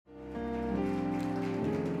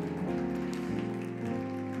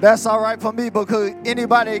That's all right for me, because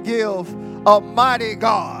anybody give a mighty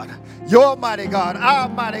God, your mighty God, our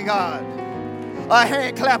mighty God, a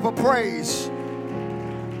hand clap of praise.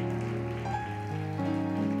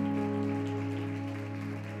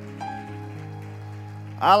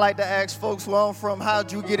 I like to ask folks where I'm from,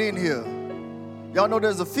 how'd you get in here? Y'all know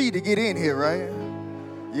there's a fee to get in here, right?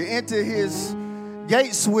 You enter his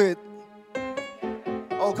gates with,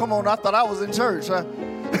 oh, come on, I thought I was in church. Huh?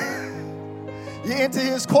 You enter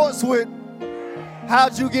his courts with,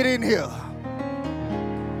 how'd you get in here?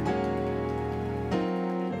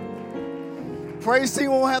 Praise team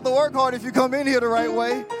won't have to work hard if you come in here the right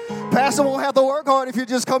way. Pastor won't have to work hard if you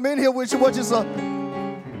just come in here with what just a...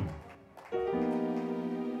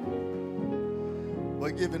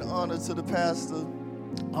 But giving honor to the pastor.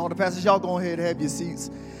 All the pastors, y'all go ahead and have your seats.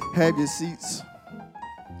 Have your seats.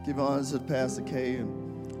 Giving honor to the Pastor K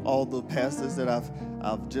and all the pastors that I've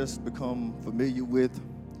just become familiar with.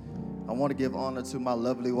 I want to give honor to my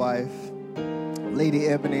lovely wife, Lady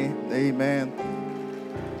Ebony. Amen.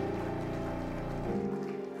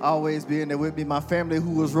 Always being there with me. My family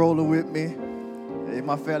who was rolling with me.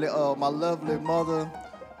 My family, my lovely mother,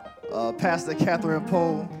 Pastor Catherine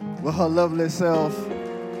Poe, with her lovely self.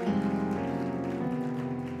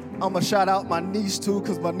 I'm going to shout out my niece, too,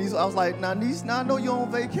 because my niece, I was like, now, niece, now I know you're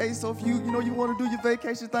on vacation, so if you want to do your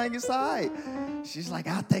vacation thing, it's all right. She's like,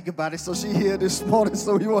 I'll think about it. So she here this morning,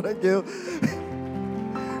 so we want to give.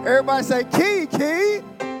 Everybody say, Key.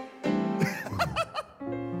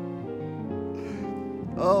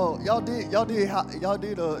 Oh, y'all did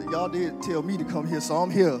tell me to come here, so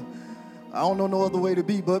I'm here. I don't know no other way to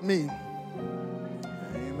be but me.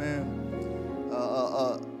 Amen.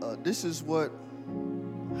 This is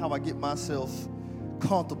how I get myself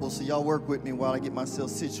comfortable, so y'all work with me while I get myself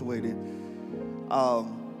situated.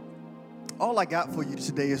 All I got for you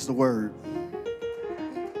today is the word.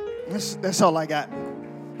 That's all I got.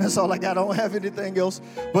 That's all I got. I don't have anything else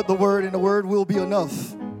but the word, and the word will be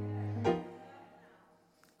enough.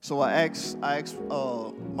 So I ask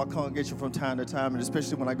my congregation from time to time, and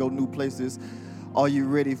especially when I go new places, are you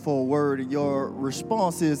ready for a word? And your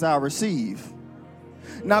response is, I receive.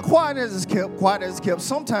 Now, quiet as it's kept,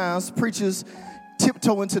 sometimes preachers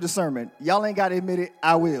tiptoe into the sermon. Y'all ain't got to admit it,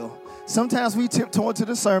 I will. Sometimes we tiptoe into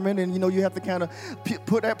the sermon, and, you have to kind of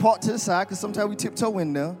put that part to the side, because sometimes we tiptoe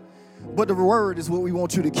in there. But the word is what we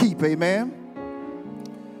want you to keep, amen?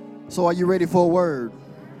 So are you ready for a word?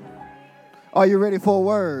 Are you ready for a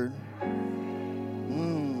word?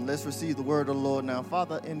 Let's receive the word of the Lord now.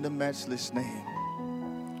 Father, in the matchless name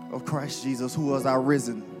of Christ Jesus, who was our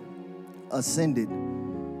risen, ascended,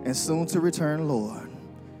 and soon to return Lord,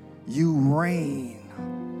 you reign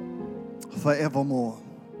forevermore.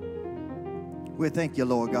 We thank you,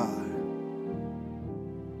 Lord God.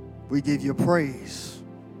 We give you praise.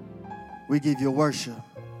 We give you worship.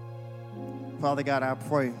 Father God, I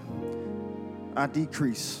pray, I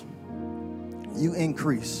decrease, you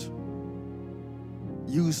increase.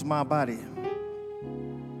 Use my body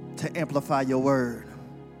to amplify your word,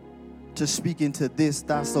 to speak into this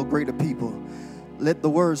thy so great a people. Let the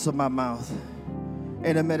words of my mouth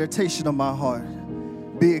and the meditation of my heart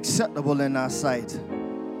be acceptable in thy sight.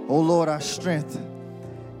 O Lord, our strength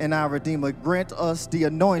and our Redeemer, grant us the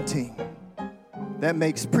anointing that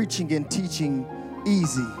makes preaching and teaching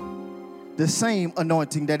easy. The same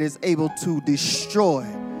anointing that is able to destroy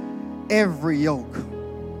every yoke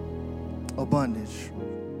of bondage.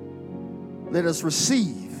 Let us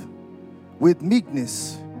receive with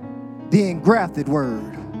meekness the engrafted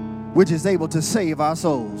word, which is able to save our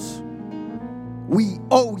souls. We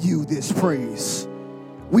owe you this praise.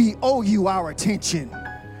 We owe you our attention.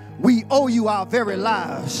 We owe you our very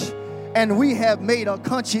lives. And we have made a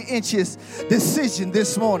conscientious decision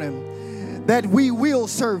this morning that we will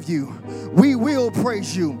serve you, we will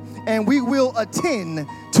praise you, and we will attend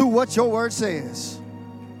to what your word says.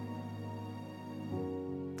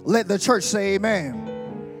 Let the church say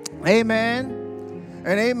amen. Amen.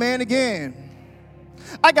 And amen again.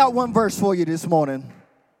 I got one verse for you this morning.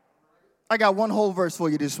 I got one whole verse for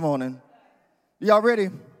you this morning. Y'all ready?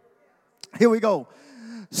 Here we go.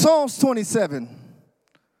 Psalms 27.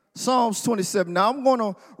 Psalms 27. Now I'm going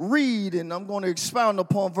to read and I'm going to expound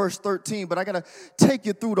upon verse 13, but I got to take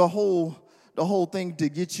you through the whole thing to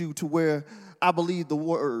get you to where I believe the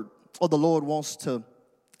word or the Lord wants to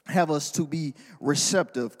have us to be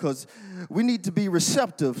receptive, because we need to be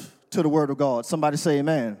receptive to the word of God. Somebody say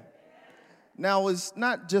amen. Now, it's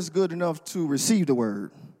not just good enough to receive the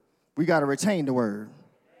word. We got to retain the word.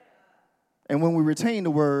 And when we retain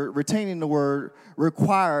the word, retaining the word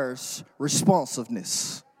requires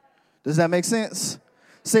responsiveness. Does that make sense?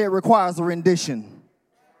 Say it requires a rendition.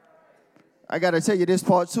 I got to tell you this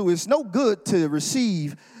part too. It's no good to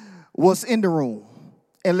receive what's in the room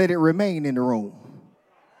and let it remain in the room.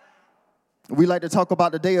 We like to talk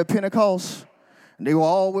about the day of Pentecost. They were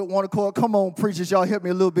all with one accord. Come on, preachers, y'all help me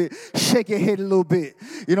a little bit. Shake your head a little bit.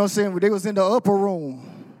 You know what I'm saying? They was in the upper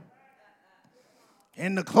room.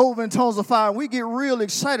 And the cloven tongues of fire. And we get real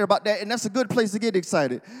excited about that, and that's a good place to get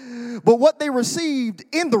excited. But what they received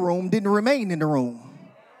in the room didn't remain in the room.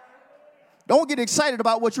 Don't get excited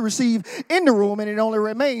about what you receive in the room and it only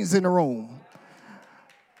remains in the room.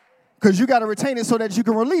 Because you got to retain it so that you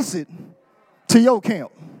can release it to your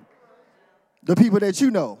camp, the people that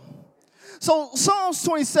you know. So Psalms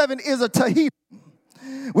 27 is a Tehillim,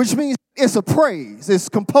 which means it's a praise. It's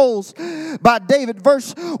composed by David.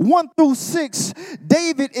 Verse 1 through 6,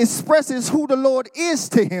 David expresses who the Lord is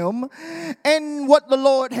to him and what the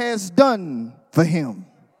Lord has done for him.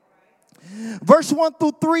 Verse 1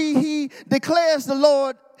 through 3, he declares the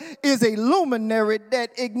Lord is a luminary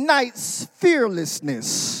that ignites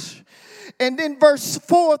fearlessness. And then verse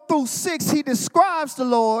 4 through 6, he describes the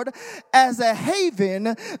Lord as a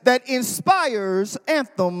haven that inspires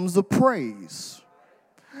anthems of praise.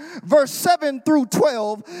 Verse 7 through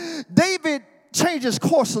 12, David changes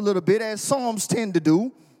course a little bit, as Psalms tend to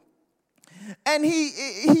do. And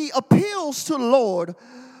he appeals to the Lord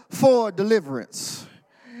for deliverance.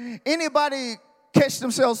 Anybody catch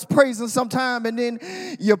themselves praising sometime and then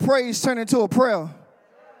your praise turn into a prayer?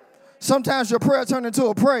 Sometimes your prayer turn into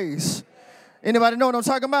a praise. Anybody know what I'm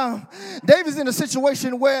talking about? David's in a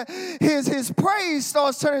situation where his praise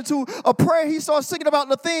starts turning to a prayer. He starts thinking about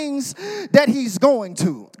the things that he's going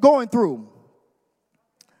through.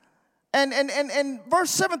 And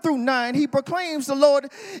verse 7 through 9, he proclaims the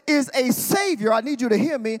Lord is a Savior. I need you to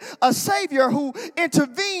hear me. A Savior who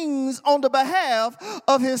intervenes on the behalf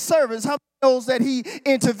of his servants. How many knows that he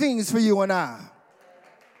intervenes for you and I?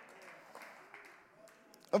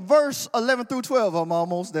 Verse 11 through 12, I'm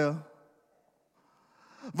almost there.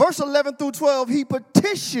 Verse 11 through 12, he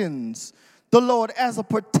petitions the Lord as a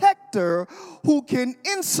protector who can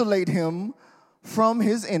insulate him from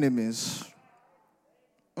his enemies.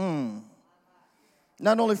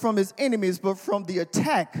 Not only from his enemies, but from the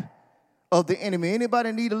attack of the enemy.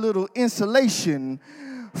 Anybody need a little insulation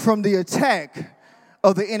from the attack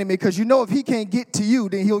of the enemy? Because you know if he can't get to you,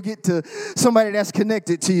 then he'll get to somebody that's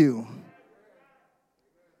connected to you.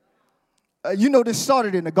 You know this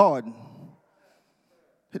started in the garden.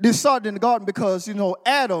 This started in the garden because, you know,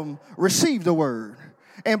 Adam received the word.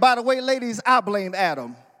 And by the way, ladies, I blame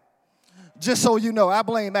Adam. Just so you know, I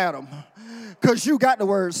blame Adam. Because you got the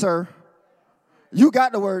word, sir. You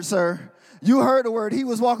got the word, sir. You heard the word. He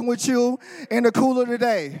was walking with you in the cool of the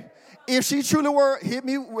day. If she truly were, hear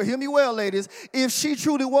me well, ladies. If she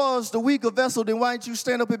truly was the weaker vessel, then why don't you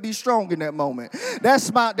stand up and be strong in that moment?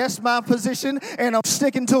 That's my position, and I'm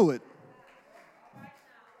sticking to it.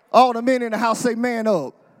 All the men in the house say, man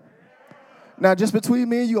up. Now, just between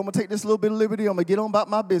me and you, I'm going to take this little bit of liberty. I'm going to get on about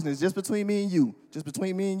my business. Just between me and you. Just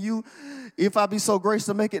between me and you. If I be so gracious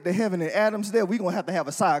to make it to heaven and Adam's there, we're going to have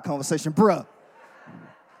a side conversation. Bruh.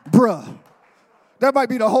 That might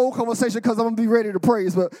be the whole conversation because I'm going to be ready to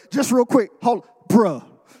praise. But just real quick, hold. Bruh.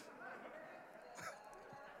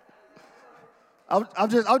 I'll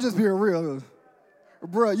just being real.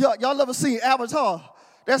 Bruh, y'all ever seen Avatar?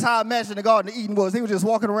 That's how I imagine the Garden of Eden was. He was just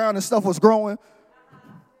walking around and stuff was growing.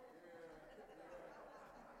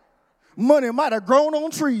 Money might have grown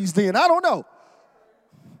on trees then. I don't know.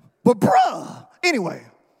 But bruh. Anyway,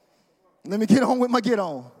 let me get on with my get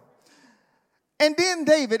on. And then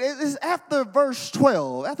David, it is after verse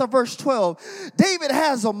 12. After verse 12, David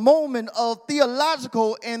has a moment of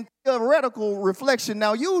theological and theoretical reflection.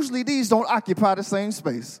 Now, usually these don't occupy the same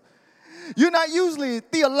space. You're not usually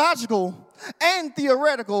theological and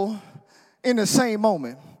theoretical in the same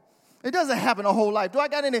moment. It doesn't happen a whole life. Do I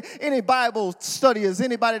got any Bible studiers,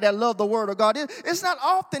 anybody that love the Word of God? It's not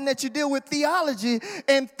often that you deal with theology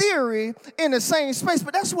and theory in the same space,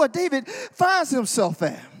 but that's what David finds himself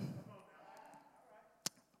at.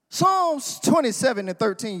 Psalms 27 and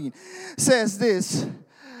 13 says this,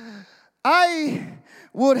 I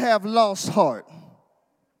would have lost heart.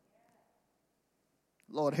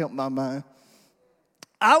 Lord, help my mind.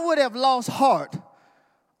 I would have lost heart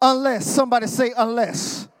unless, somebody say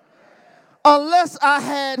unless I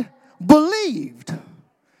had believed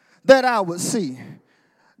that I would see.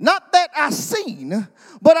 Not that I seen,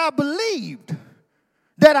 but I believed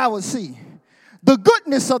that I would see the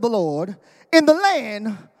goodness of the Lord in the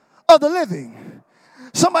land of the living.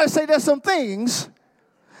 Somebody say there's some things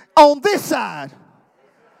on this side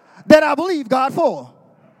that I believe God for.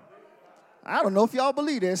 I don't know if y'all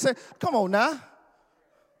believe that. Say, come on now.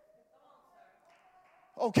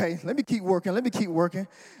 Okay, let me keep working. Let me keep working.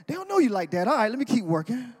 They don't know you like that. All right, let me keep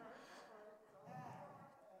working.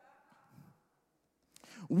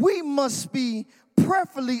 We must be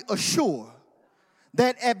prayerfully assured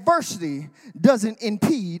that adversity doesn't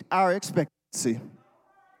impede our expectancy.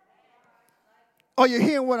 Are you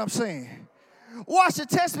hearing what I'm saying? Watch the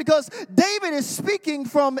text, because David is speaking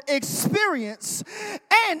from experience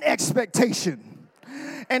and expectation.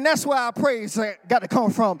 And that's where our praise got to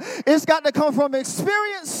come from. It's got to come from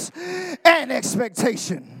experience and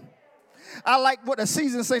expectation. I like what the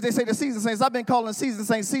seasoned saints, they say the seasoned saints. I've been calling seasoned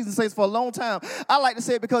saints for a long time. I like to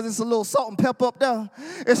say it because it's a little salt and pepper up there.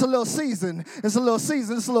 It's a little seasoned. It's a little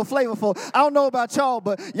seasoned. It's a little flavorful. I don't know about y'all,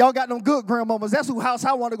 but y'all got them good grandmamas. That's who house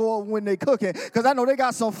I want to go over when they cooking, because I know they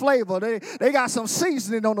got some flavor. They got some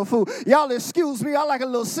seasoning on the food. Y'all excuse me, I like a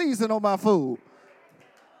little seasoning on my food.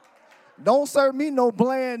 Don't serve me no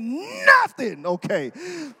bland nothing, okay?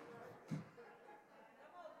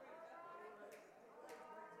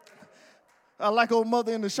 I like old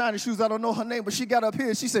mother in the shiny shoes. I don't know her name, but she got up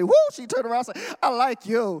here. She said, whoo, she turned around and said, I like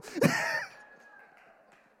you.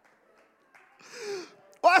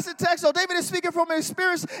 Watch the text. So David is speaking from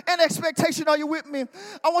experience and expectation. Are you with me?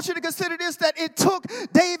 I want you to consider this, that it took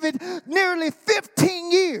David nearly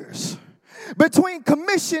 15 years between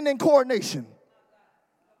commission and coronation.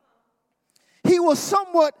 He was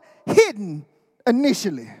somewhat hidden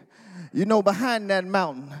initially, you know, behind that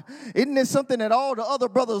mountain. Isn't it something that all the other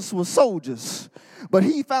brothers were soldiers, but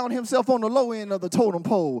he found himself on the low end of the totem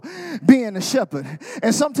pole, being a shepherd.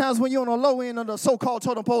 And sometimes when you're on the low end of the so-called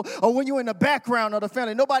totem pole, or when you're in the background of the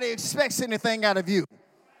family, nobody expects anything out of you.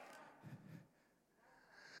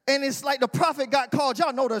 And it's like the prophet got called.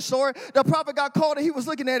 Y'all know the story. The prophet got called and he was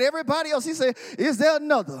looking at everybody else. He said, is there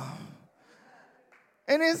another?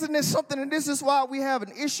 And isn't this something, and this is why we have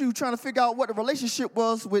an issue trying to figure out what the relationship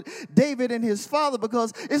was with David and his father,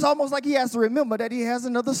 because it's almost like he has to remember that he has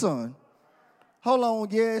another son. Hold on,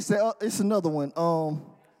 yeah, it's another one.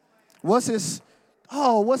 What's his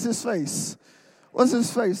face? What's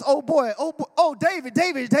his face? Oh, boy, David.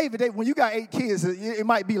 When you got 8 kids, it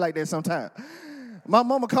might be like that sometime. My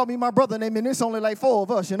mama called me my brother name, and it's only like 4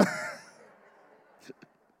 of us, you know.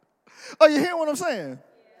 Are you hearing what I'm saying?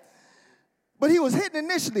 But he was hidden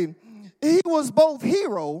initially. He was both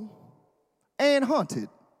hero and hunted.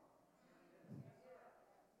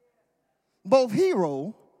 Both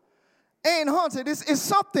hero and hunted. It's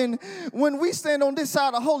something when we stand on this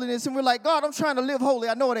side of holiness and we're like, God, I'm trying to live holy.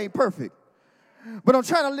 I know it ain't perfect, but I'm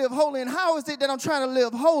trying to live holy. And how is it that I'm trying to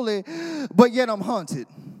live holy, but yet I'm hunted?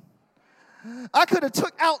 I could have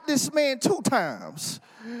took out this man 2 times,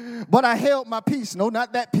 but I held my peace. No,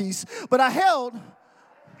 not that peace, but I held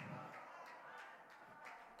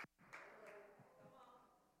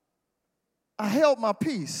my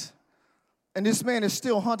peace, and this man is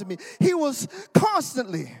still hunting me. He was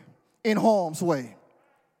constantly in harm's way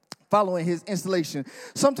following his installation.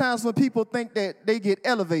 Sometimes when people think that they get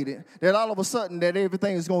elevated, that all of a sudden that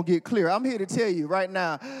everything is going to get clear. I'm here to tell you right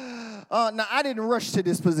now, I didn't rush to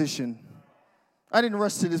this position. By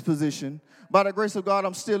the grace of God,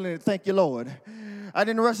 I'm still in it. Thank you, Lord. I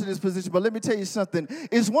didn't rush to this position, but let me tell you something.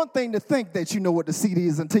 It's one thing to think that you know what the seat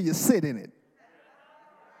is until you sit in it.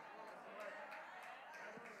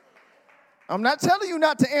 I'm not telling you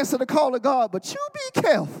not to answer the call of God, but you be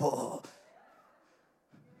careful.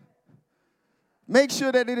 Make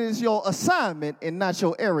sure that it is your assignment and not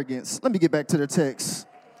your arrogance. Let me get back to the text.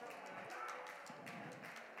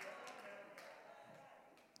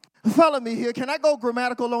 Follow me here. Can I go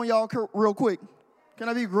grammatical on y'all real quick? Can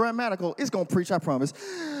I be grammatical? It's going to preach, I promise.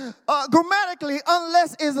 Grammatically,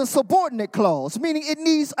 unless is a subordinate clause, meaning it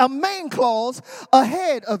needs a main clause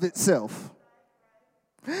ahead of itself.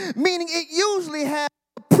 Meaning it usually has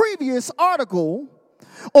a previous article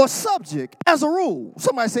or subject as a rule.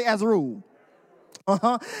 Somebody say as a rule.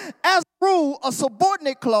 As a rule, a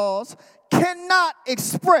subordinate clause cannot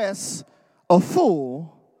express a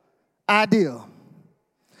full idea.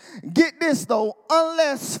 Get this though,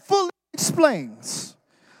 unless fully explains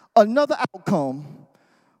another outcome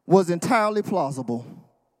was entirely plausible.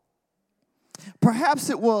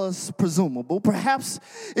 Perhaps it was presumable, perhaps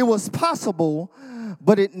it was possible,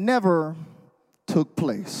 but it never took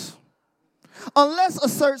place. Unless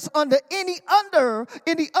asserts under any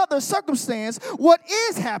other circumstance what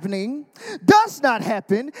is happening does not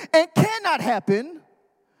happen and cannot happen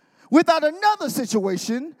without another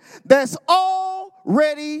situation that's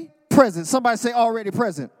already present. Somebody say already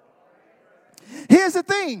present. Here's the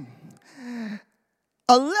thing.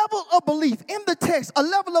 A level of belief in the text, a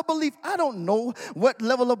level of belief. I don't know what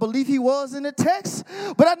level of belief he was in the text,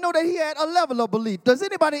 but I know that he had a level of belief. Does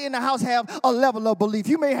anybody in the house have a level of belief?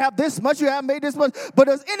 You may have this much, you have made this much, but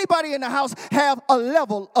does anybody in the house have a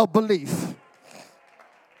level of belief?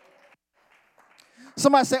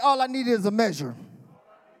 Somebody say, all I need is a measure.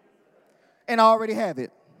 And I already have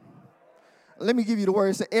it. Let me give you the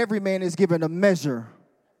word. Say, every man is given a measure.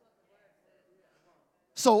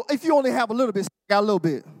 So if you only have a little bit, got a little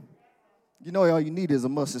bit. You know all you need is a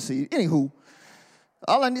mustard seed. Anywho,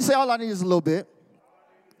 all I need is a little bit.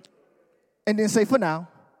 And then say for now.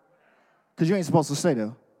 Because you ain't supposed to stay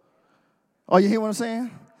there. Oh, you hear what I'm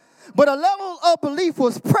saying? But a level of belief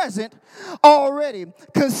was present already,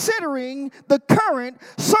 considering the current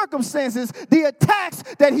circumstances, the attacks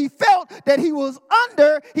that he felt that he was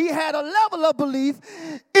under. He had a level of belief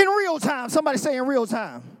in real time. Somebody say in real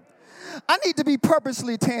time. I need to be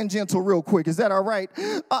purposely tangential real quick. Is that all right?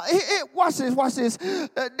 Watch this.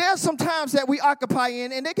 There's some times that we occupy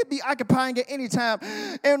in, and they could be occupying at any time.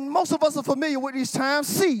 And most of us are familiar with these times.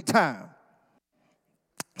 Seed time.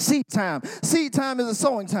 Seed time. Seed time is a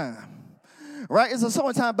sowing time. Right? It's a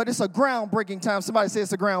sowing time, but it's a groundbreaking time. Somebody say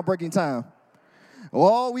it's a groundbreaking time.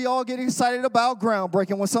 Oh, we all get excited about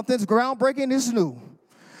groundbreaking. When something's groundbreaking, it's new.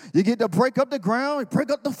 You get to break up the ground,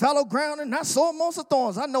 break up the fallow ground, and not sow amongst the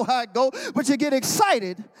thorns. I know how it goes, but you get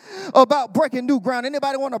excited about breaking new ground.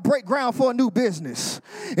 Anybody want to break ground for a new business?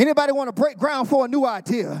 Anybody want to break ground for a new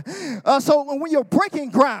idea? So when you're breaking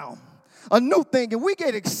ground, a new thing, and we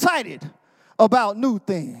get excited about new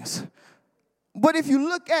things. But if you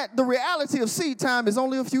look at the reality of seed time, it's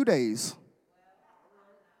only a few days.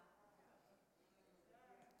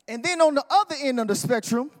 And then on the other end of the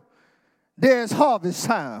spectrum, there's harvest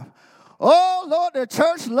time. Oh, Lord, the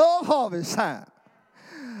church loves harvest time.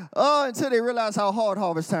 Oh, until they realize how hard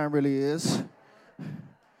harvest time really is.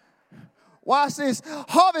 Watch this.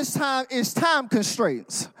 Harvest time is time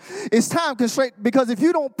constraints. It's time constraint because if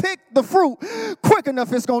you don't pick the fruit quick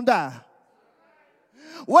enough, it's going to die.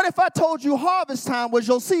 What if I told you harvest time was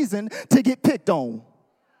your season to get picked on?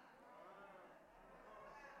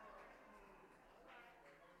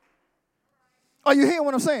 Are you hearing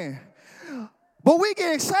what I'm saying? But we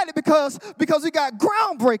get excited because we got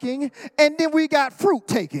groundbreaking and then we got fruit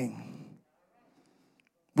taking.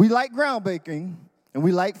 We like groundbreaking and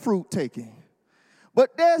we like fruit taking.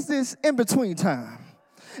 But there's this in-between time.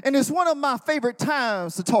 And it's one of my favorite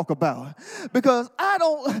times to talk about because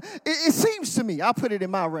it seems to me, I'll put it in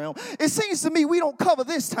my realm, it seems to me we don't cover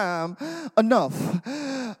this time enough.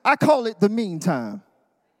 I call it the meantime.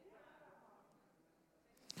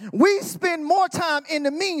 We spend more time in the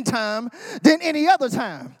meantime than any other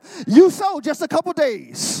time. You sow just a couple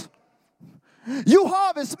days. You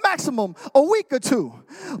harvest maximum a week or two.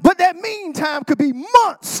 But that meantime could be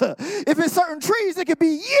months. If it's certain trees, it could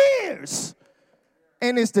be years.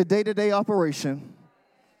 And it's the day-to-day operation.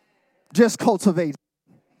 Just cultivating.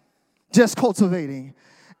 Just cultivating.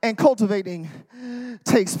 And cultivating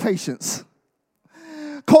takes patience.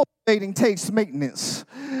 Cultivating takes maintenance.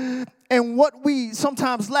 And what we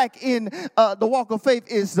sometimes lack in the walk of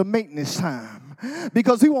faith is the maintenance time.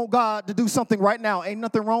 Because we want God to do something right now. Ain't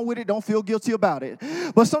nothing wrong with it. Don't feel guilty about it.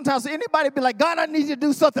 But sometimes anybody be like, God, I need you to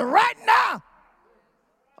do something right now.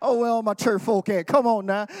 Oh, well, my church folk can't. Come on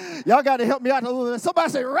now. Y'all got to help me out a little bit. Somebody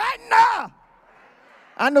say, right now.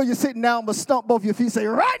 I know you're sitting down, but stump both your feet. Say,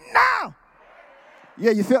 right now.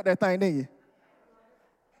 Yeah, you felt that thing, didn't you?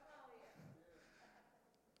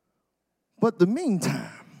 But the meantime,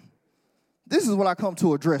 this is what I come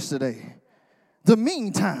to address today. The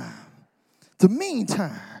meantime.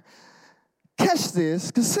 Catch this,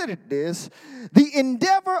 consider this. The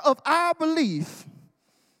endeavor of our belief,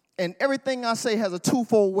 and everything I say has a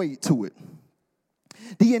twofold weight to it.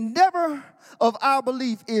 The endeavor of our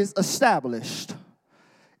belief is established,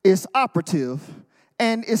 it's operative,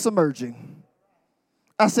 and it's emerging.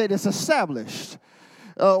 I said it's established.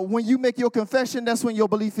 When you make your confession, that's when your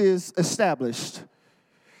belief is established.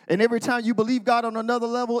 And every time you believe God on another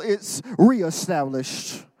level, it's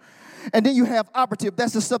reestablished. And then you have operative.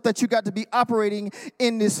 That's the stuff that you got to be operating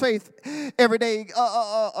in this faith every day.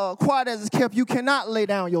 Quiet as it's kept, you cannot lay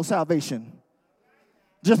down your salvation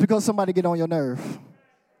just because somebody get on your nerve.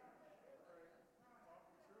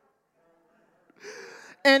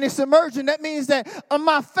 And it's emerging. That means that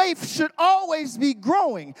my faith should always be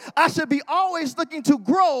growing. I should be always looking to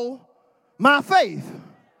grow my faith.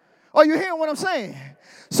 Are you hearing what I'm saying?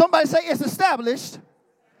 Somebody say it's established,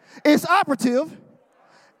 it's operative,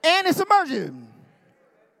 and it's emerging.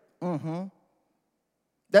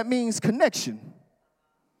 That means connection.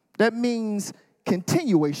 That means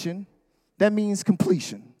continuation. That means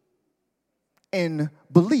completion. And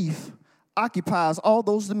belief occupies all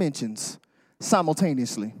those dimensions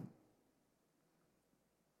simultaneously.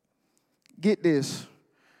 Get this.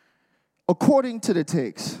 According to the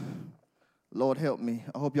text, Lord help me.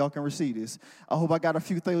 I hope y'all can receive this. I hope I got a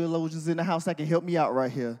few theologians in the house that can help me out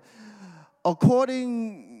right here.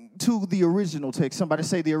 According to the original text, somebody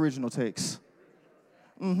say the original text.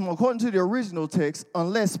 According to the original text,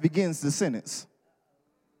 unless begins the sentence.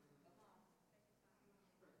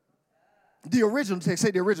 The original text, say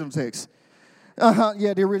the original text.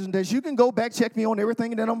 Yeah, the original text. You can go back, check me on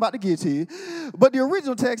everything that I'm about to give to you. But the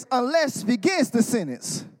original text, unless begins the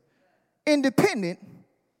sentence, independent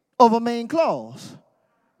of a main clause.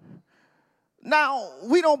 Now,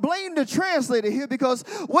 we don't blame the translator here because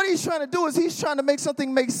what he's trying to do is he's trying to make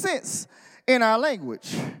something make sense in our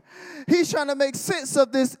language. He's trying to make sense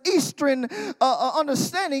of this Eastern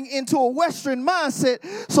understanding into a Western mindset.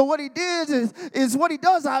 So what he did is what he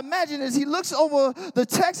does, I imagine, is he looks over the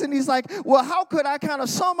text and he's like, well, how could I kind of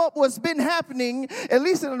sum up what's been happening, at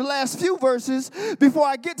least in the last few verses, before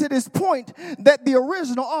I get to this point that the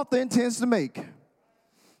original author intends to make?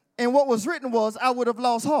 And what was written was, I would have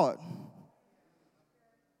lost heart.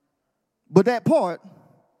 But that part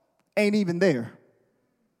ain't even there.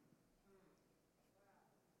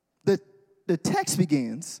 The text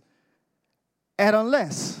begins at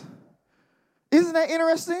unless. Isn't that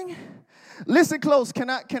interesting? Listen close. Can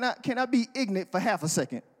I be ignorant for half a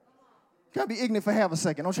second? Can I be ignorant for half a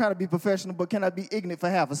second? I'm trying to be professional, but can I be ignorant for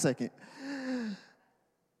half a second?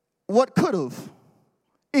 What could have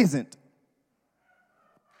isn't.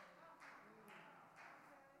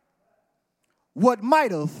 What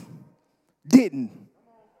might have didn't.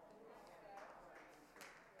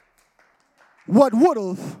 What would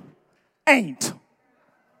have ain't.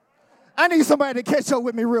 I need somebody to catch up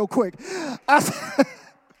with me real quick. I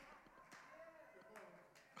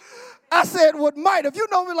said what might have. You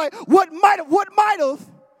know me like what might have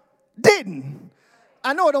didn't.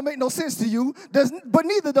 I know it don't make no sense to you, but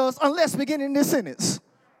neither does unless beginning this sentence.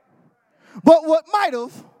 But what might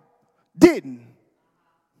have didn't.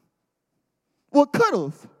 What could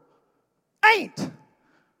have ain't.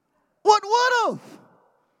 What would have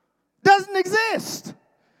doesn't exist.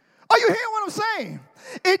 Are you hearing what I'm saying?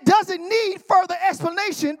 It doesn't need further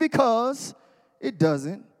explanation because it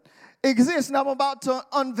doesn't exist. Now I'm about to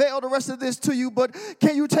unveil the rest of this to you, but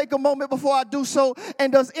can you take a moment before I do so?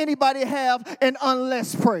 And does anybody have an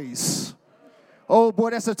unless praise? Oh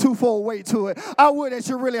boy, that's a twofold way to it. I would that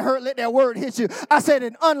you really hurt, let that word hit you. I said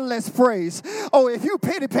an unless phrase. Oh, if you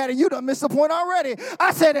pity patty, you done missed the point already.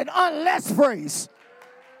 I said an unless phrase.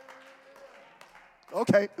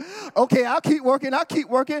 Okay, I'll keep working.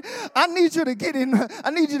 I need you to get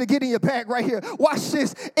in your bag right here. Watch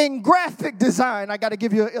this. In graphic design, I got to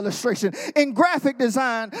give you an illustration. In graphic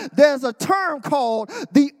design, there's a term called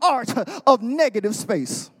the art of negative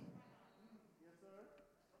space.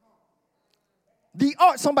 The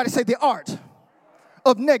art, somebody say the art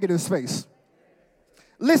of negative space.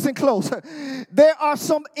 Listen close. There are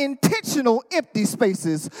some intentional empty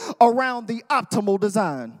spaces around the optimal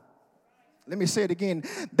design. Let me say it again.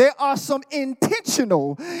 There are some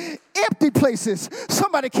intentional empty places.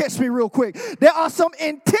 Somebody catch me real quick. There are some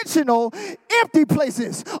intentional empty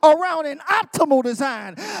places around an optimal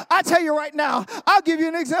design. I tell you right now, I'll give you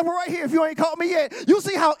an example right here if you ain't caught me yet. You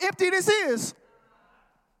see how empty this is?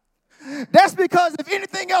 That's because if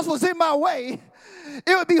anything else was in my way,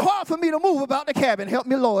 it would be hard for me to move about the cabin. Help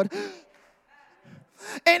me, Lord.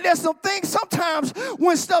 And there's some things sometimes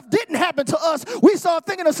when stuff didn't happen to us, we start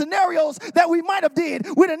thinking of scenarios that we might have did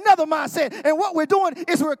with another mindset. And what we're doing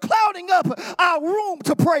is we're clouding up our room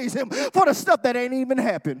to praise him for the stuff that ain't even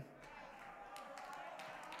happened.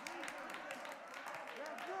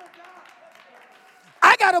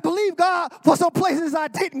 I got to believe God for some places I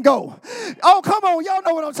didn't go. Oh, come on. Y'all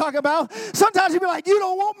know what I'm talking about. Sometimes you be like, you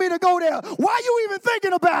don't want me to go there. Why are you even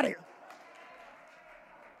thinking about it?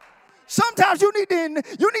 Sometimes you need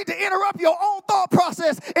to interrupt your own thought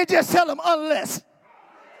process and just tell them unless.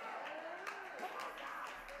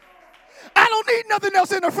 I don't need nothing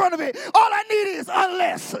else in the front of it. All I need is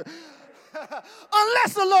unless.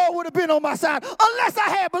 Unless the Lord would have been on my side. Unless I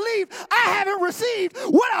had believed, I haven't received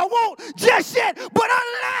what I want just yet. But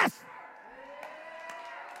unless.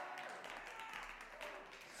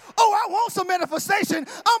 Oh, I want some manifestation.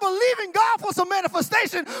 I'm believing God for some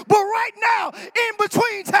manifestation. But right now, in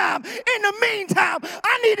between time, in the meantime,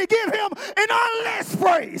 I need to give him an unless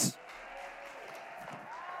praise.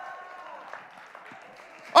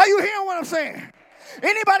 Are you hearing what I'm saying?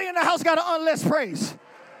 Anybody in the house got an unless praise?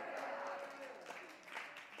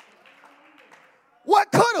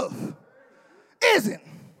 What could have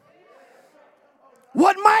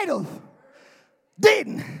What might have,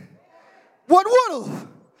 didn't. What would have,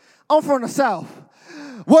 I'm from the South.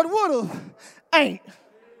 What would have, ain't.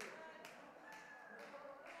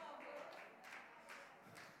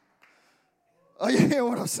 Are you hearing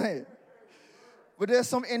what I'm saying? But there's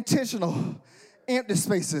some intentional empty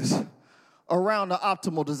spaces around the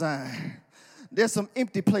optimal design. There's some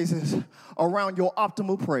empty places around your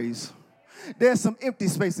optimal praise. There's some empty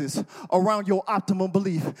spaces around your optimal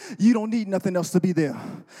belief. You don't need nothing else to be there.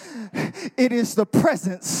 It is the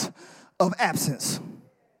presence of absence.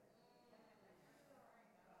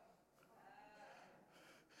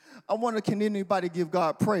 I wonder, can anybody give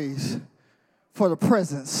God praise for the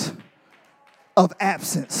presence of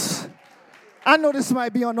absence? I know this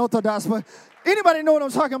might be unorthodox, but anybody know what I'm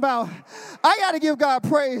talking about? I got to give God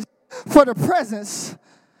praise for the presence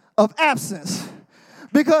of absence.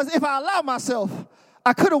 Because if I allow myself,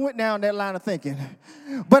 I could have went down that line of thinking.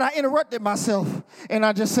 But I interrupted myself, and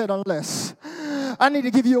I just said, unless. I need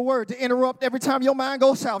to give you a word to interrupt every time your mind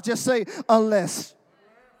goes south. Just say, unless.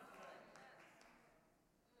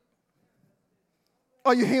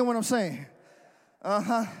 Are you hearing what I'm saying?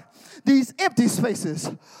 These empty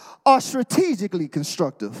spaces are strategically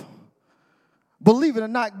constructive. Believe it or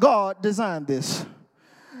not, God designed this.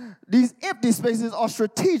 These empty spaces are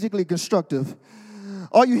strategically constructive.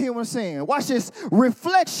 Are you hearing what I'm saying? Watch this.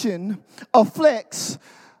 Reflection affects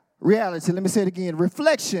reality. Let me say it again.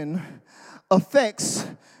 Reflection affects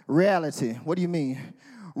reality. What do you mean?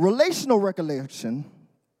 Relational recollection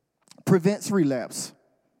prevents relapse.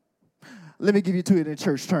 Let me give you to it in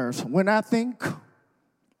church terms. When I think,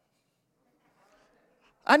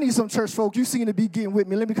 I need some church folk. You seem to be getting with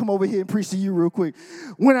me. Let me come over here and preach to you real quick.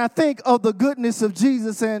 When I think of the goodness of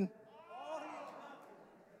Jesus and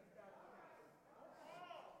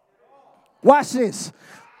watch this.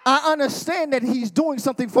 I understand that he's doing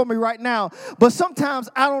something for me right now, but sometimes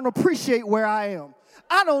I don't appreciate where I am.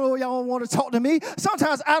 I don't know y'all want to talk to me.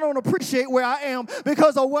 Sometimes I don't appreciate where I am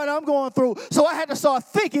because of what I'm going through. So I had to start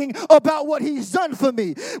thinking about what he's done for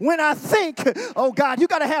me. When I think, oh God, you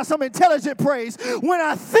got to have some intelligent praise. When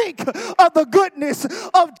I think of the goodness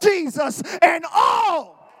of Jesus and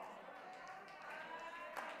all.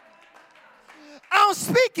 I'm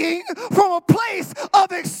speaking from a place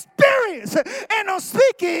of experience, and I'm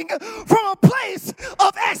speaking from a place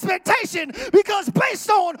of expectation because based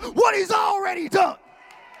on what he's already done.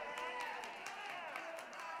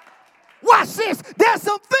 Watch this. There's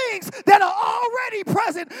some things that are already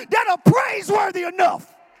present that are praiseworthy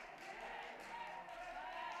enough.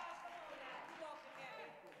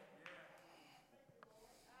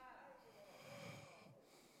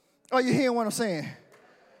 Are you hearing what I'm saying?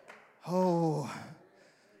 Oh,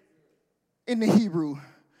 in the Hebrew,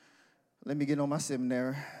 let me get on my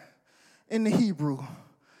seminary. In the Hebrew,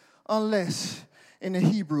 unless in the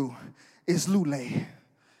Hebrew, it's lule.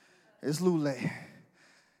 It's lule.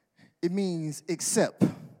 It means except.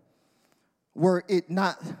 Were it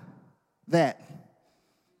not that.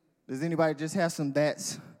 Does anybody just have some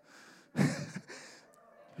that's?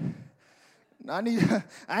 I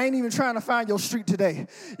ain't even trying to find your street today.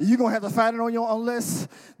 You're going to have to find it on your unless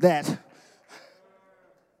that.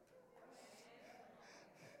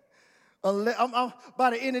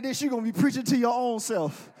 By the end of this, you're going to be preaching to your own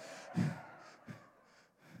self.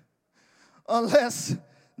 Unless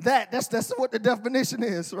that. That's what the definition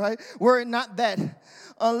is, right? Were it not that.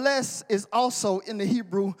 Unless is also in the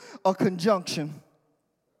Hebrew a conjunction.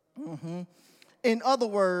 In other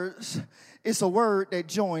words, it's a word that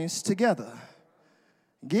joins together.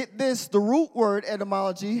 Get this, the root word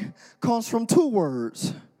etymology comes from two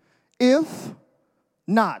words. If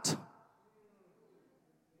not.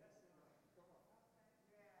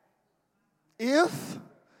 If,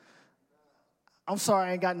 I'm sorry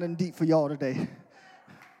I ain't got nothing deep for y'all today.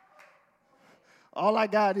 All I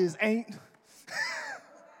got is ain't.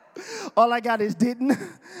 All I got is didn't.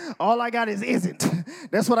 All I got is isn't.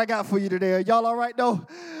 That's what I got for you today. Are y'all all right, though?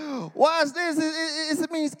 Why is this?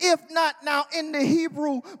 It means if not. Now, in the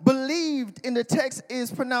Hebrew, believed in the text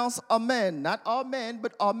is pronounced amen. Not amen,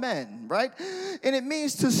 but amen, right? And it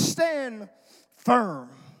means to stand firm.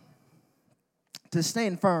 To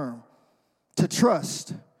stand firm. To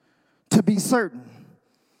trust. To be certain.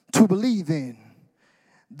 To believe in.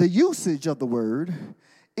 The usage of the word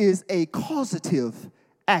is a causative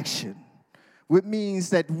action, which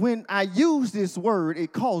means that when I use this word,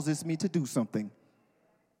 it causes me to do something.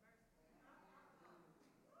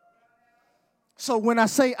 So when I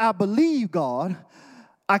say I believe God,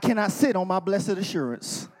 I cannot sit on my blessed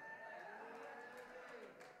assurance.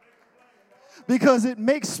 Because it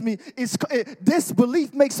makes me, this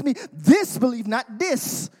belief makes me, this belief, not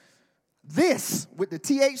this. This, with the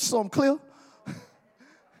TH so I'm clear,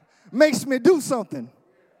 makes me do something.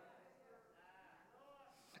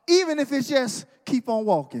 Even if it's just keep on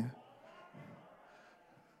walking.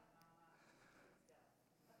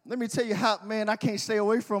 Let me tell you how, man, I can't stay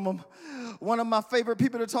away from him. One of my favorite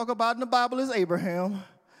people to talk about in the Bible is Abraham.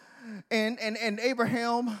 And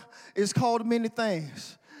Abraham is called many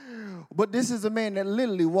things. But this is a man that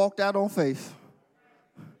literally walked out on faith.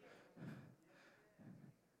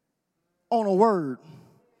 On a word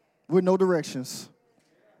with no directions.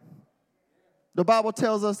 The Bible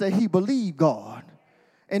tells us that he believed God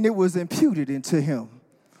and it was imputed into him.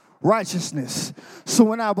 Righteousness. So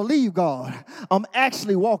when I believe God, I'm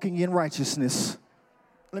actually walking in righteousness.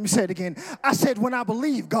 Let me say it again. I said when I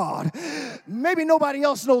believe God, maybe nobody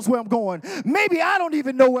else knows where I'm going. Maybe I don't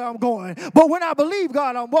even know where I'm going. But when I believe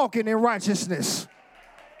God, I'm walking in righteousness.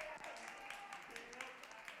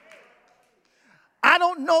 I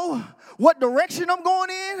don't know what direction I'm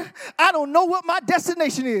going in. I don't know what my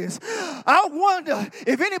destination is. I wonder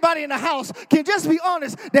if anybody in the house can just be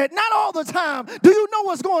honest that not all the time do you know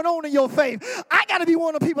what's going on in your faith. I got to be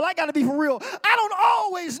one of the people. I got to be for real. I don't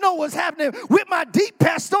always know what's happening with my deep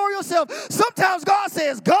pastoral self. Sometimes God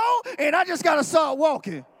says go, and I just got to start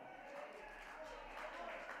walking.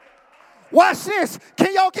 Watch this.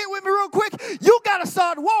 Can y'all get with me real quick? You got to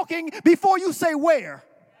start walking before you say where.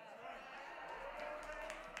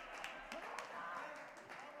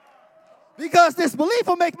 Because this belief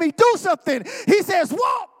will make me do something. He says,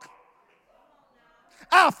 walk.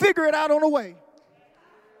 I'll figure it out on the way.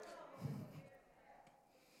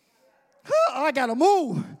 I got to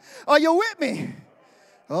move. Are you with me?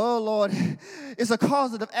 Oh, Lord. It's a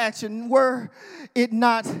causative action. Were it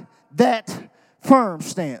not that firm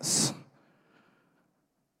stance?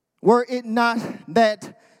 Were it not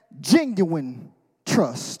that genuine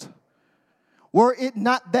trust? Were it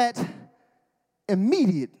not that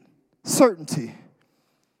immediate certainty?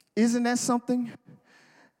 Isn't that something?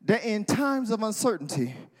 That in times of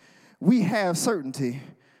uncertainty, we have certainty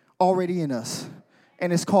already in us,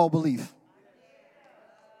 and it's called belief.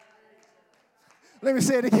 Let me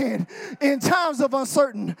say it again. In times of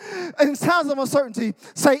uncertainty,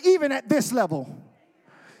 say even at this level,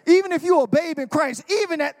 even if you're a babe in Christ,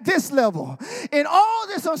 even at this level, in all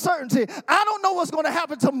this uncertainty, I don't know what's going to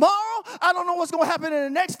happen tomorrow. I don't know what's going to happen in the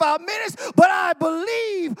next 5 minutes, but I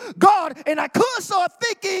believe God, and I could start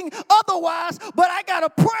thinking otherwise, but I got a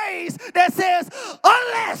praise that says,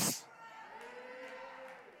 unless.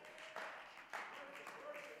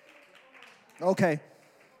 Okay.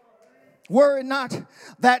 Were it not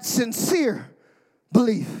that sincere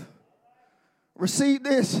belief, receive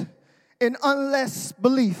this. And unless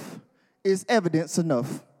belief is evidence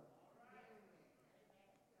enough.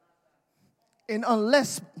 And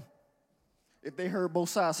unless, if they heard both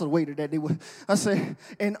sides of the waiter that they would, I say,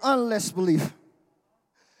 and unless belief.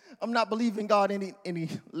 I'm not believing God any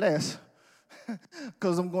less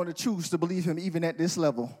because I'm going to choose to believe him even at this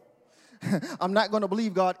level. I'm not going to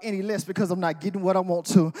believe God any less because I'm not getting what I want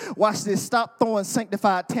to. Watch this. Stop throwing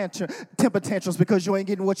sanctified temper tantrums because you ain't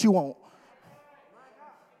getting what you want.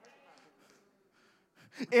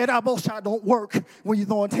 And our both shot don't work when you're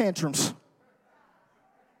throwing tantrums.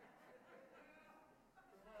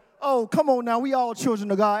 Oh, come on now. We all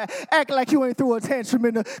children of God. Act like you ain't threw a tantrum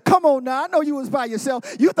in the. Come on now. I know you was by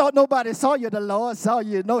yourself. You thought nobody saw you. The Lord saw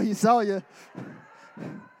you. No, he saw you.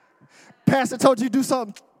 Pastor told you to do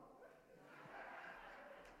something.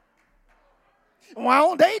 Why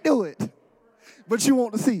don't they do it? But you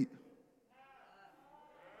want to see it.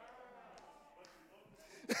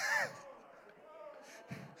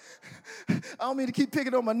 I don't mean to keep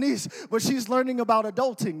picking on my niece, but she's learning about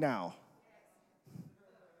adulting now.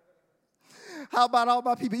 How about all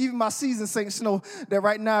my people, even my seasoned saints know that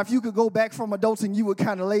right now, if you could go back from adulting, you would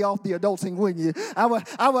kind of lay off the adulting, wouldn't you? I would,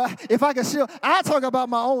 if I could still, I talk about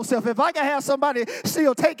my own self. If I could have somebody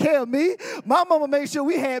still take care of me, my mama made sure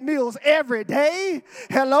we had meals every day.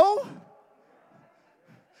 Hello?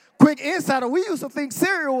 Quick insider, we used to think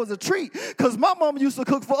cereal was a treat because my mama used to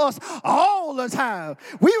cook for us all the time.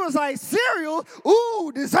 We was like, cereal,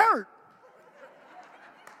 ooh, dessert.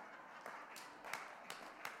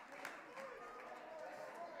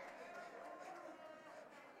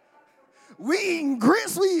 We eating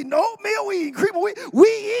grits, we eating oatmeal, we eating cream,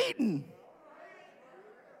 we eating.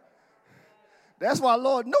 That's why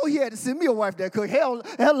Lord knew he had to send me a wife that cook.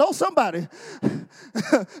 Hello, somebody.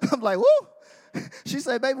 I'm like, woo. She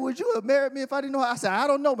said, baby, would you have married me if I didn't know? I said, I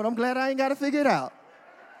don't know, but I'm glad I ain't got to figure it out.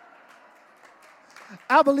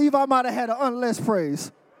 I believe I might have had an unless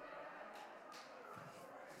praise.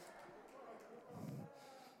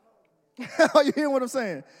 Are you hearing what I'm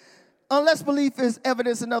saying? Unless belief is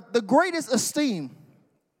evidence enough, the greatest esteem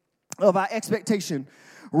of our expectation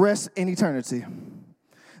rests in eternity.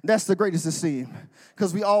 That's the greatest esteem,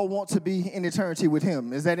 because we all want to be in eternity with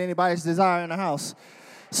him. Is that anybody's desire in the house?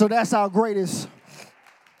 So that's our greatest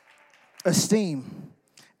esteem.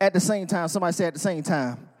 At the same time, somebody say at the same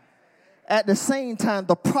time. At the same time,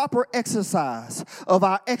 the proper exercise of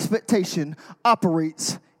our expectation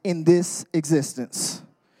operates in this existence.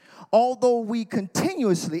 Although we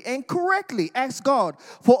continuously and correctly ask God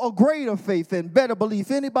for a greater faith and better belief.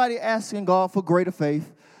 Anybody asking God for greater faith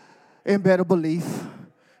and better belief?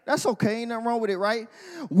 That's okay, ain't nothing wrong with it, right?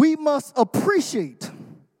 We must appreciate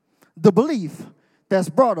the belief that's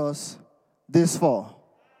brought us this far.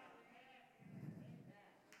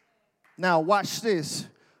 Now watch this.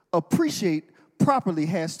 Appreciate properly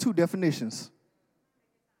has two definitions.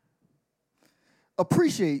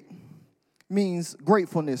 Appreciate means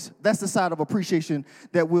gratefulness. That's the side of appreciation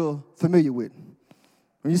that we're familiar with.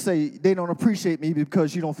 When you say they don't appreciate me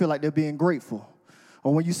because you don't feel like they're being grateful.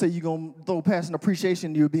 Or when you say you're going to throw past an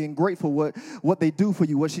appreciation, you're being grateful what they do for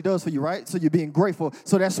you, what she does for you, right? So you're being grateful.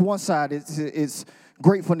 So that's one side, it's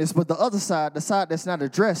gratefulness. But the other side, the side that's not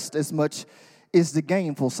addressed as much, is the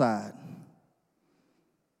gainful side.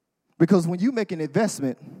 Because when you make an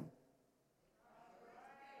investment,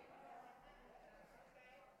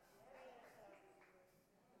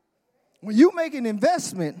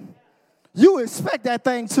 you expect that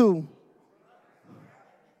thing to.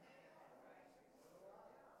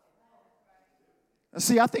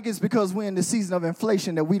 See, I think it's because we're in the season of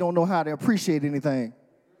inflation that we don't know how to appreciate anything.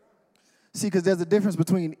 See, because there's a difference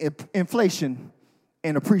between inflation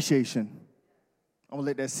and appreciation. I'm going to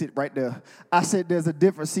let that sit right there. I said there's a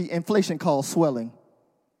difference. See, inflation calls swelling.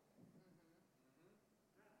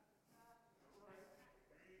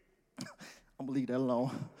 I'm going to leave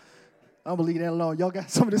that alone. Y'all got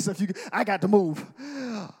some of this stuff. I got to move.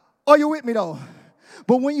 Are you with me, though?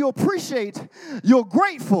 But when you appreciate, you're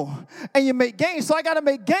grateful, and you make gains. So I got to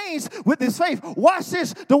make gains with this faith. Watch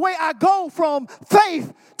this. The way I go from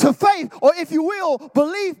faith to faith, or if you will,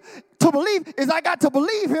 belief to belief, is I got to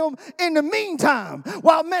believe him in the meantime,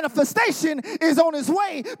 while manifestation is on its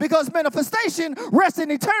way, because manifestation rests in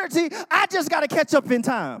eternity. I just got to catch up in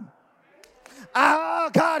time.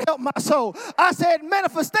 God help my soul. I said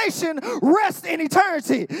manifestation rests in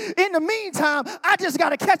eternity. In the meantime, I just got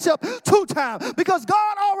to catch up to time, because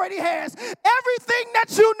God already has everything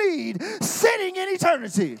that you need sitting in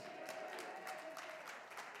eternity.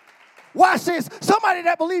 Watch this. Somebody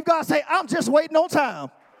that believes God say, I'm just waiting on time.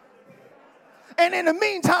 And in the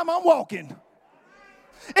meantime, I'm walking.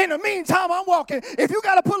 In the meantime, I'm walking. If you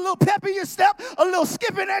got to put a little pep in your step, a little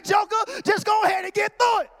skip in that joker, just go ahead and get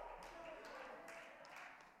through it.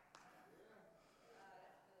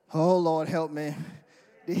 Oh, Lord, help me.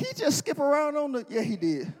 Did he just skip around on the? Yeah, he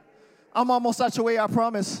did. I'm almost out your way, I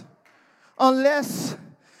promise. Unless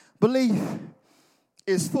belief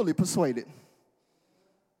is fully persuaded.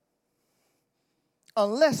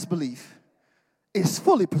 Unless belief is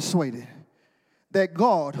fully persuaded that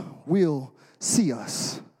God will see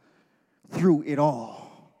us through it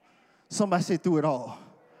all. Somebody say through it all.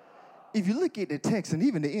 If you look at the text and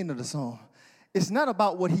even the end of the song, it's not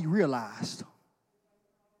about what he realized.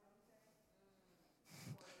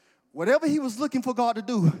 Whatever he was looking for God to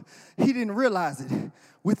do, he didn't realize it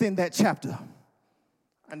within that chapter.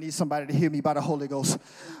 I need somebody to hear me by the Holy Ghost.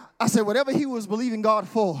 I said whatever he was believing God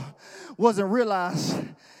for wasn't realized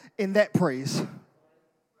in that praise.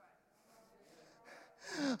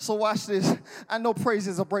 So watch this. I know praise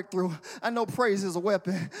is a breakthrough. I know praise is a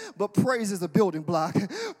weapon, but praise is a building block.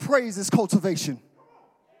 Praise is cultivation.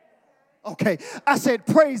 Okay, I said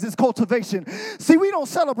praise is cultivation. See, we don't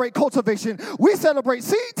celebrate cultivation. We celebrate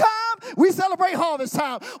seed time. We celebrate harvest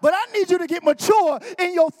time. But I need you to get mature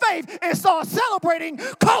in your faith and start celebrating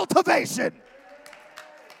cultivation.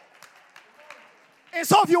 And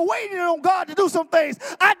so if you're waiting on God to do some things,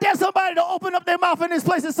 I dare somebody to open up their mouth in this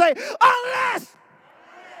place and say, unless.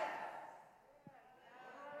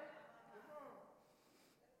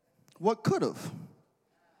 What could have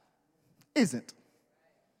isn't.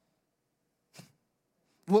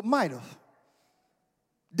 What might have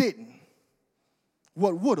didn't.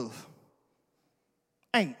 What would have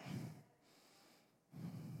ain't.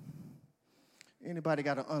 Anybody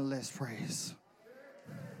got an unless praise?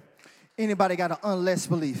 Anybody got an unless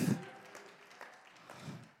belief?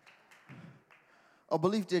 A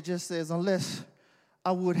belief that just says, unless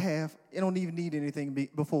I would have, it don't even need anything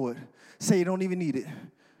before it. Say you don't even need it.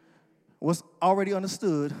 What's already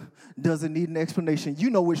understood doesn't need an explanation.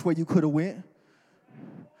 You know which way you could have went.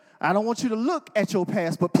 I don't want you to look at your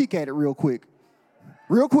past, but peek at it real quick.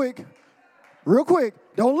 Real quick. Real quick,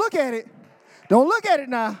 don't look at it. Don't look at it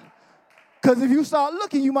now. Because if you start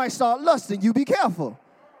looking, you might start lusting. You be careful.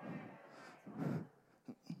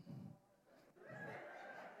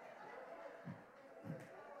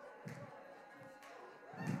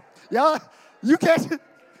 Y'all, you catch it?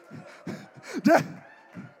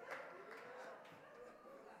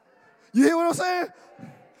 You hear what I'm saying?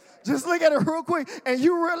 Just look at it real quick and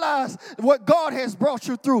you realize what God has brought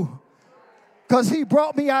you through. Because he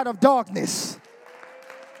brought me out of darkness.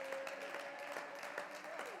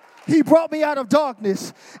 He brought me out of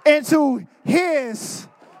darkness into his.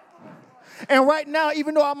 And right now,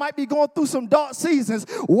 even though I might be going through some dark seasons,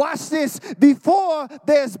 watch this. Before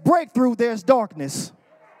there's breakthrough, there's darkness.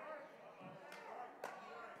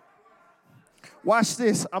 Watch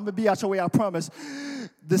this. I'm going to be out your way, I promise.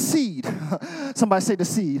 The seed. Somebody say the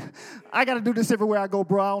seed. I got to do this everywhere I go,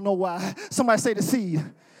 bro. I don't know why. Somebody say the seed.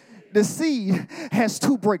 The seed has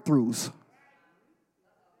two breakthroughs.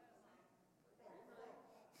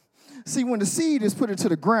 See, when the seed is put into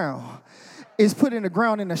the ground, it's put in the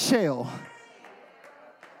ground in a shell.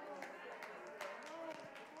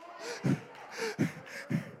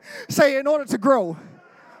 Say, in order to grow,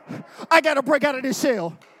 I got to break out of this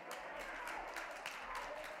shell.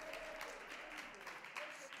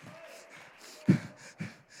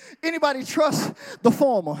 Anybody trust the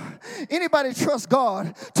farmer? Anybody trust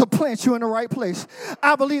God to plant you in the right place?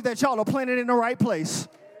 I believe that y'all are planted in the right place.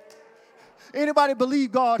 Anybody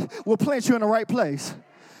believe God will plant you in the right place?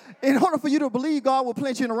 In order for you to believe God will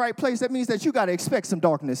plant you in the right place, that means that you got to expect some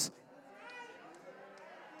darkness.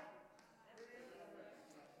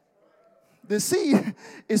 The seed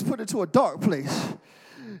is put into a dark place.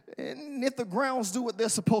 And if the grounds do what they're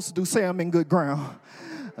supposed to do, say I'm in good ground.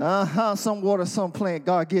 Some water, some plant,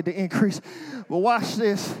 God give the increase. But watch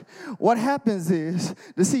this. What happens is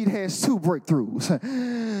the seed has two breakthroughs.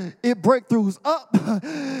 It breakthroughs up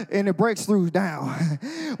and it breaks through down.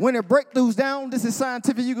 When it breakthroughs down, this is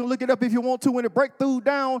scientific. You can look it up if you want to. When it breakthrough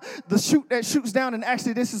down, the shoot that shoots down, and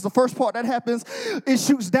actually this is the first part that happens, it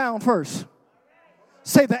shoots down first.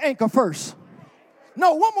 Say the anchor first.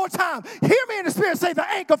 No, one more time. Hear me in the spirit. Say the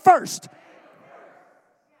anchor first.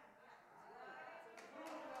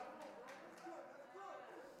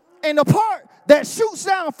 And the part that shoots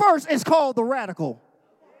down first is called the radical.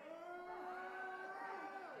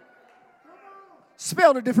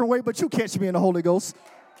 Spelled a different way, but you catch me in the Holy Ghost.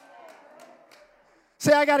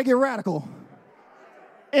 Say, I got to get radical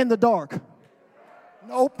in the dark.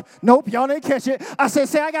 Nope, y'all didn't catch it. I said,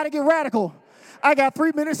 say, I got to get radical. I got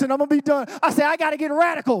 3 minutes and I'm going to be done. I said, I got to get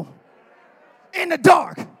radical in the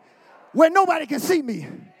dark where nobody can see me.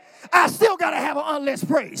 I still got to have an unless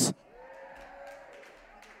praise.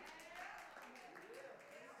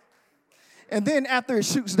 And then after it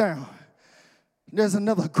shoots down, there's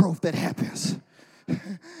another growth that happens.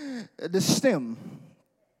 The stem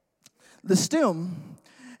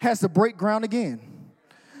has to break ground again.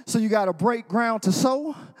 So you got to break ground to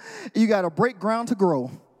sow. You got to break ground to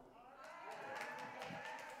grow.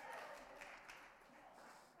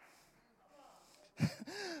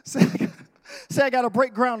 Say I got to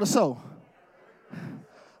break ground to sow.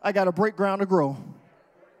 I got to break ground to grow.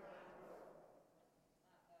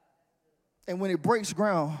 And when it breaks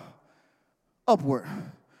ground upward,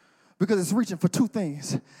 because it's reaching for two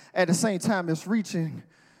things, at the same time it's reaching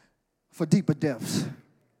for deeper depths.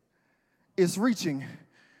 It's reaching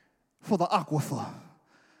for the aquifer.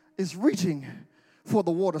 It's reaching for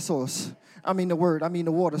the water source. I mean the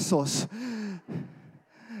water source.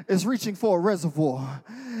 It's reaching for a reservoir.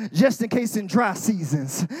 Just in case in dry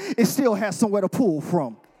seasons, it still has somewhere to pull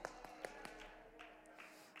from.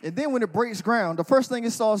 And then when it breaks ground, the first thing it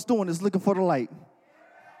starts doing is looking for the light.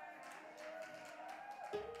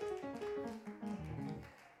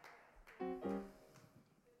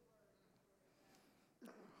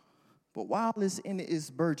 But while it's in its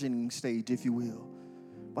burgeoning stage, if you will,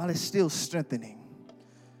 while it's still strengthening,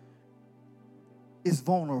 it's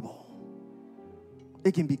vulnerable.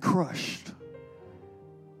 It can be crushed.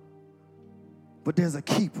 But there's a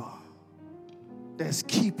keeper that's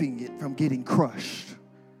keeping it from getting crushed.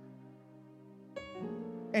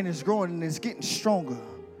 And it's growing and it's getting stronger.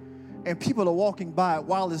 And people are walking by it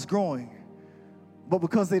while it's growing. But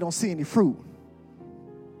because they don't see any fruit,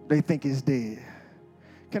 they think it's dead.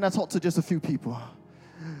 Can I talk to just a few people?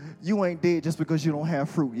 You ain't dead just because you don't have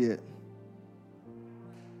fruit yet.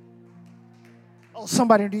 Oh,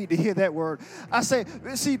 somebody need to hear that word. I say,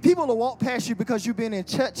 see, people will walk past you because you've been in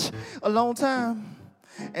church a long time.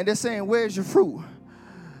 And they're saying, where's your fruit?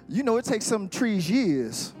 You know, it takes some trees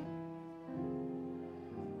years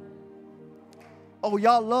Oh,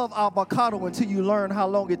 y'all love avocado until you learn how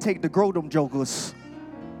long it takes to grow them jokers.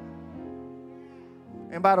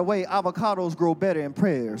 And by the way, avocados grow better in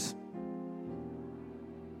prayers,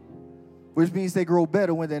 which means they grow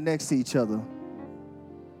better when they're next to each other.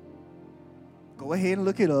 Go ahead and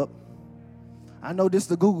look it up. I know this is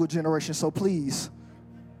the Google generation, so please.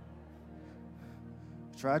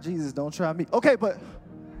 Try Jesus, don't try me. Okay, but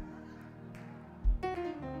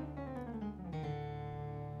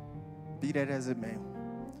be that as it may,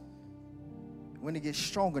 when it gets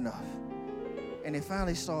strong enough and it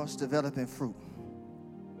finally starts developing fruit,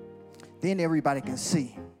 then everybody can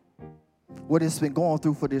see what it's been going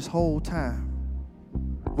through for this whole time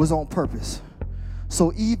was on purpose.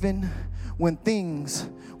 So even when things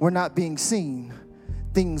were not being seen,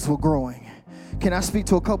 things were growing. Can I speak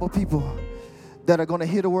to a couple people that are going to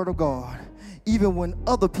hear the word of God? Even when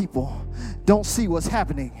other people don't see what's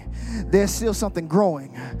happening, there's still something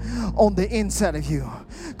growing on the inside of you.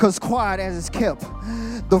 Because quiet as it's kept,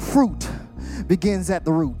 the fruit begins at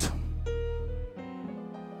the root.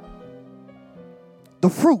 The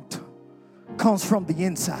fruit comes from the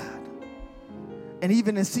inside. And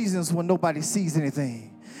even in seasons when nobody sees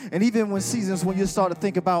anything, and even when seasons when you start to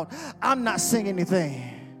think about, I'm not saying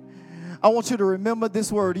anything, I want you to remember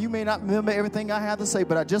this word. You may not remember everything I have to say,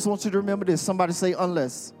 but I just want you to remember this. Somebody say,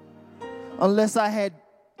 unless. Unless I had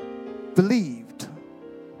believed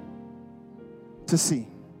to see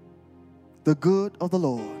the good of the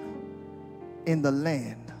Lord in the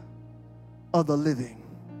land of the living.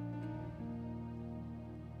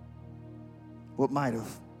 What might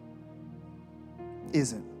have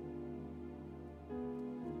isn't.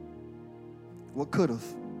 What could have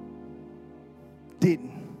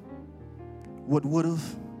didn't. What would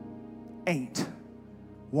have ain't.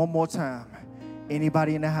 One more time.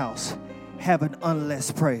 Anybody in the house have an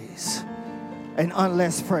unless praise? An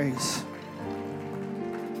unless praise.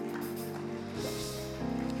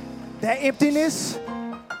 That emptiness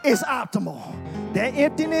is optimal. That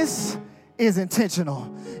emptiness is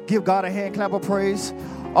intentional. Give God a hand clap of praise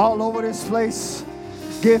all over this place.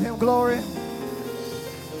 Give him glory.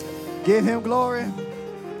 Give him glory.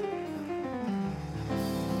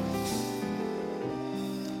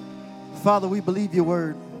 Father, we believe your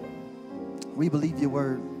word. We believe your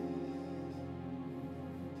word.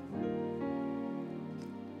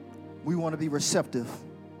 We want to be receptive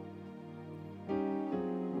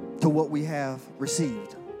to what we have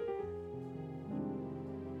received.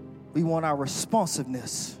 We want our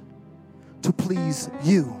responsiveness to please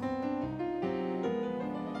you.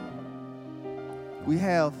 We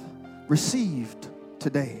have received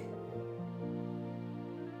today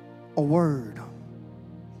a word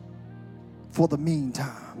for the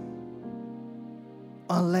meantime.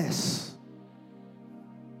 Unless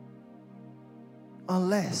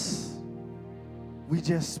we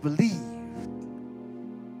just believe.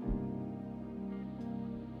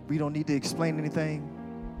 We don't need to explain anything.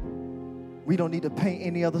 We don't need to paint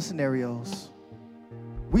any other scenarios.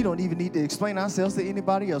 We don't even need to explain ourselves to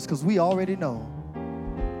anybody else because we already know.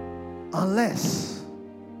 Unless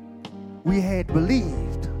we had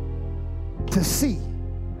believed to see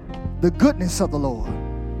the goodness of the Lord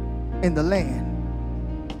in the land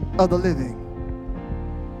of the living.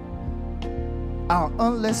 Our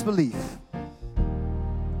unless belief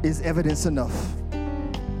is evidence enough.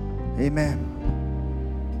 Amen.